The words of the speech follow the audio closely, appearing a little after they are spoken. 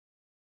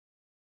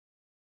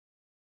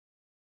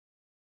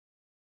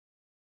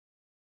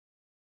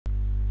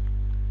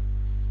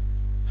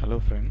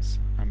Hello friends,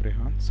 I'm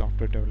Rehan,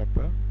 software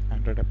developer,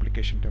 Android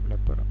application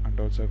developer and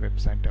also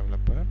website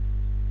developer.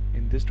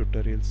 In this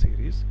tutorial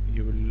series,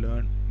 you will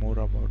learn more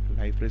about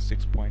Liferay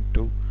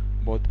 6.2,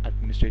 both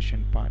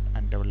administration part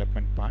and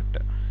development part,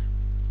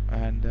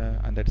 and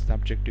that's the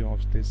objective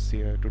of this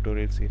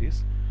tutorial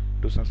series.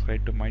 To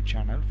subscribe to my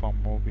channel for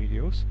more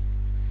videos.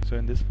 So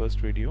in this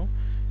first video,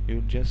 I'll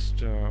just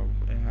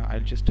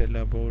tell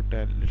about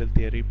a little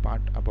theory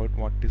part about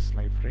what is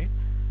Liferay.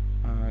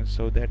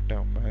 So that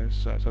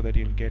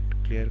you'll get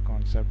clear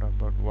concept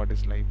about what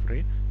is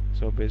Liferay.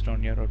 So based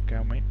on your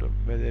requirement,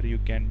 whether you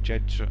can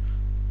judge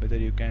whether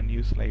you can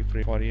use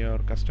Liferay for your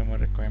customer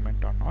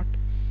requirement or not.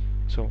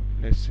 So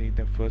let's see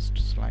the first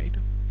slide.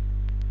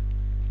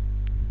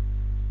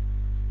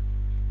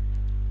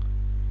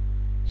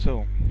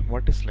 So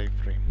what is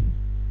Liferay?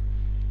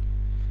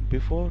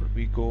 Before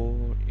we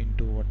go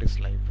into what is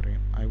Liferay,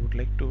 I would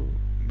like to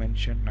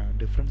mention a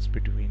difference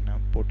between a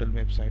portal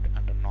website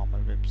and a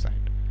normal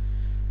website.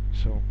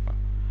 So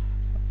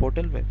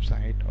portal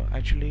website,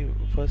 actually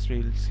first we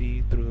will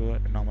see through a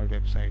normal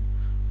website.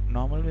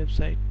 Normal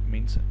website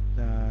means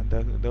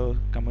the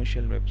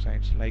commercial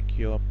websites like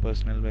your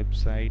personal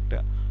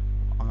website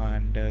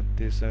and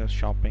these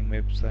shopping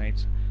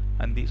websites,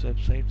 and these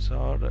websites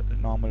are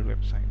normal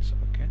websites.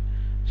 Okay,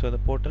 so the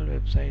portal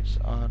websites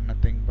are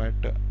nothing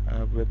but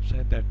a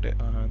website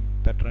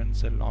that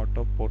runs a lot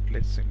of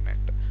portlets in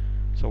it.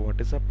 So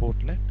what is a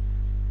portlet?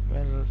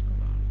 Well,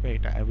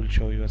 wait, I will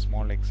show you a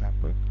small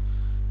example.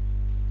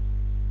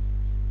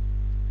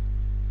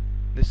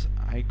 This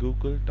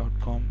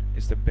igoogle.com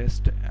is the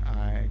best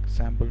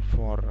example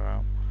for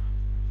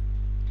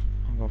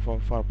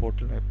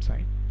portal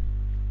website.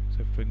 So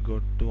if we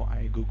go to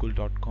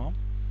igoogle.com,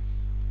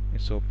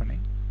 it's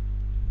opening.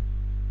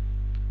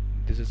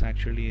 This is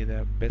actually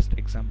the best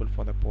example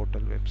for the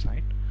portal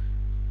website.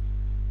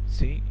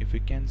 See, if you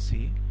can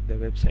see, the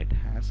website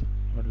has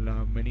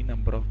many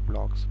number of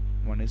blogs.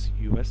 One is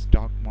US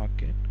stock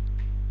market,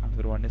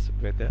 another one is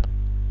weather,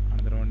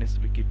 another one is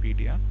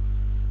Wikipedia,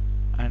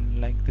 and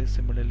like this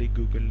similarly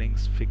Google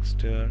links,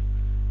 Fixter,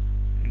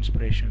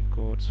 inspiration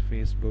quotes,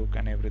 Facebook,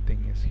 and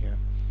everything is here.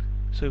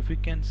 So if you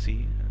can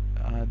see,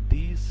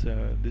 this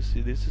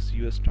is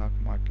US stock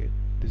market,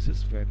 this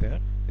is weather,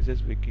 this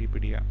is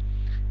Wikipedia.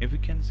 If you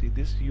can see,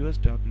 this US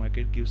stock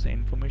market gives the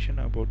information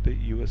about the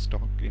US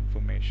stock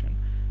information.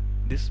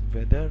 This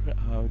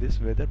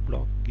weather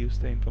blog gives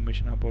the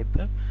information about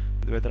the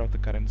weather of the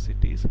current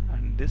cities,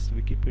 and this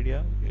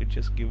Wikipedia, it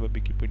just give a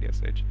Wikipedia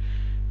search.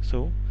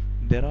 So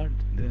there are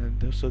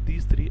so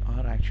these three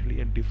are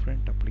actually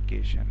different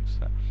applications.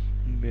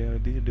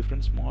 These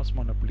different small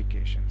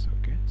applications.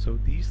 Okay, so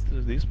these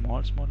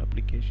small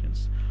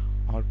applications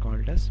are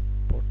called as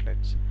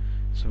portlets.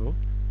 So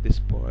this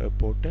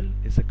portal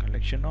is a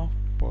collection of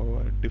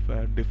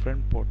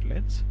different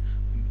portlets,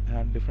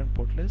 and different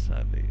portlets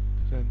are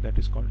that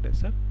is called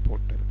as a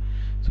portal.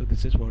 So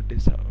this is what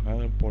is a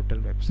portal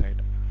website.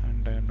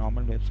 And a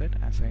normal website,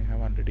 as I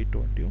have already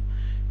told you,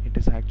 it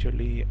is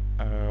actually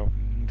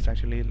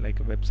like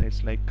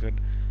websites like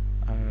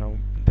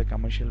the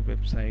commercial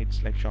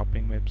websites like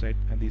shopping website,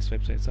 and these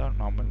websites are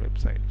normal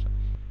websites.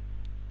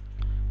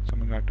 So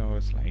moving back to our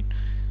slide.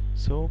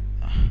 So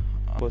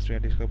first we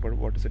have discovered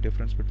what is the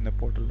difference between the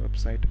portal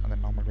website and the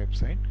normal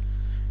website.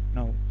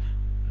 Now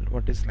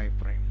what is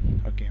Liferay?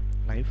 Okay,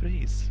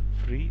 Liferay is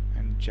free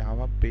and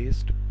Java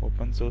based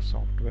open source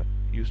software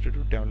used to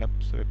develop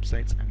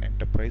websites and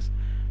enterprise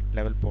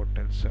level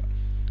portals.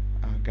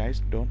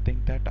 Guys, don't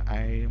think that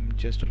I am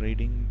just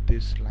reading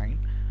this line.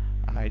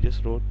 I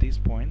just wrote these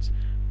points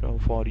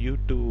for you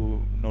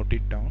to note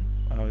it down.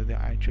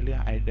 Actually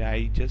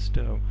I just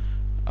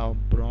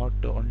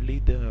brought only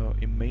the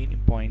main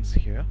points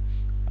here,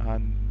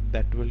 and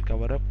that will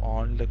cover up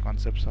all the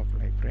concepts of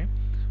Liferay.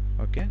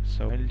 Okay,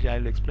 so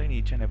I'll explain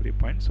each and every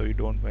point, so you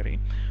don't worry.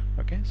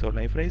 Okay, so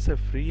Liferay is a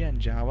free and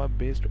Java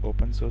based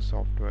open source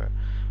software.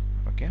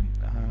 Okay,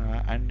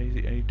 and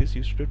it is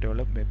used to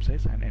develop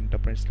websites and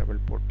enterprise level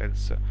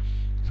portals.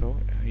 So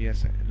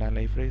yes,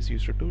 Liferay is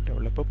used to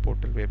develop a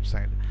portal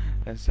website.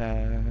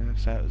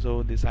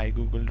 So this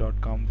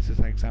igoogle.com, this is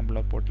an example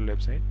of portal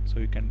website. So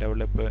you can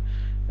develop a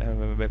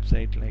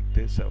website like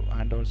this,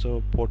 and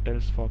also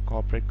portals for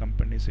corporate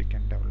companies you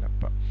can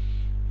develop.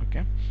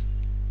 Okay,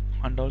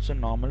 and also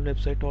normal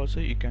website also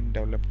you can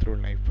develop through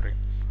Liferay.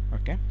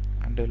 Okay,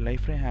 and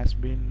Liferay has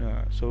been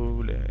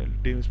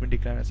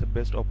declared as the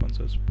best open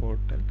source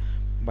portal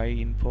by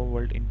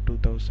InfoWorld in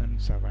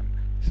 2007.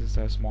 This is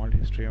a small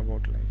history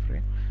about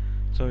Liferay.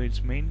 So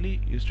it's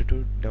mainly used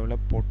to develop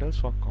portals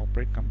for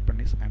corporate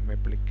companies and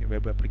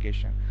web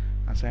application.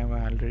 As I have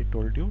already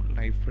told you,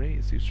 Liferay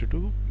is used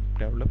to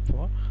develop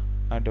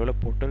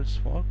portals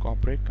for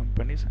corporate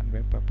companies and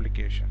web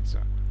applications.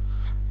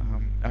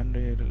 And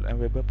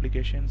web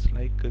applications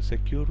like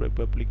secure web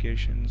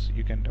applications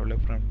you can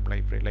develop from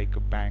Liferay, like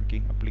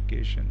banking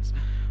applications,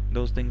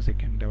 those things you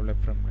can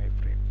develop from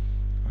Liferay.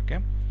 Okay,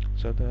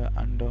 so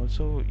and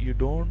also you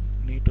don't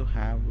need to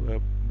have a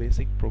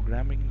basic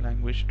programming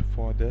language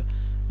for the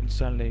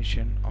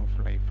installation of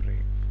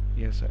Liferay.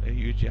 Yes, the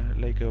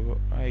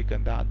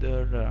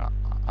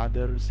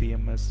other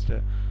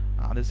CMS,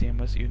 other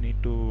CMS you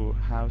need to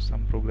have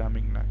some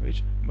programming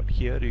language, but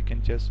here you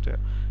can just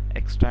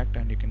extract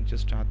and you can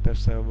just start the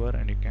server,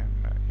 and you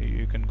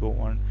can go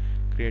on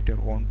create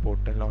your own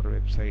portal or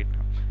website.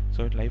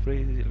 So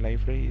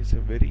Liferay is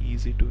very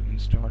easy to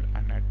install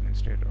and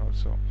administrate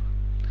also.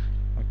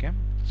 Okay,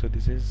 so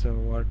this is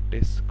what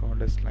is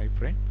called as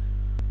Liferay.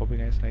 Hope you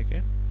guys like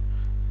it,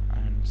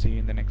 and see you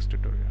in the next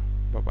tutorial.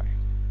 Bye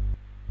bye.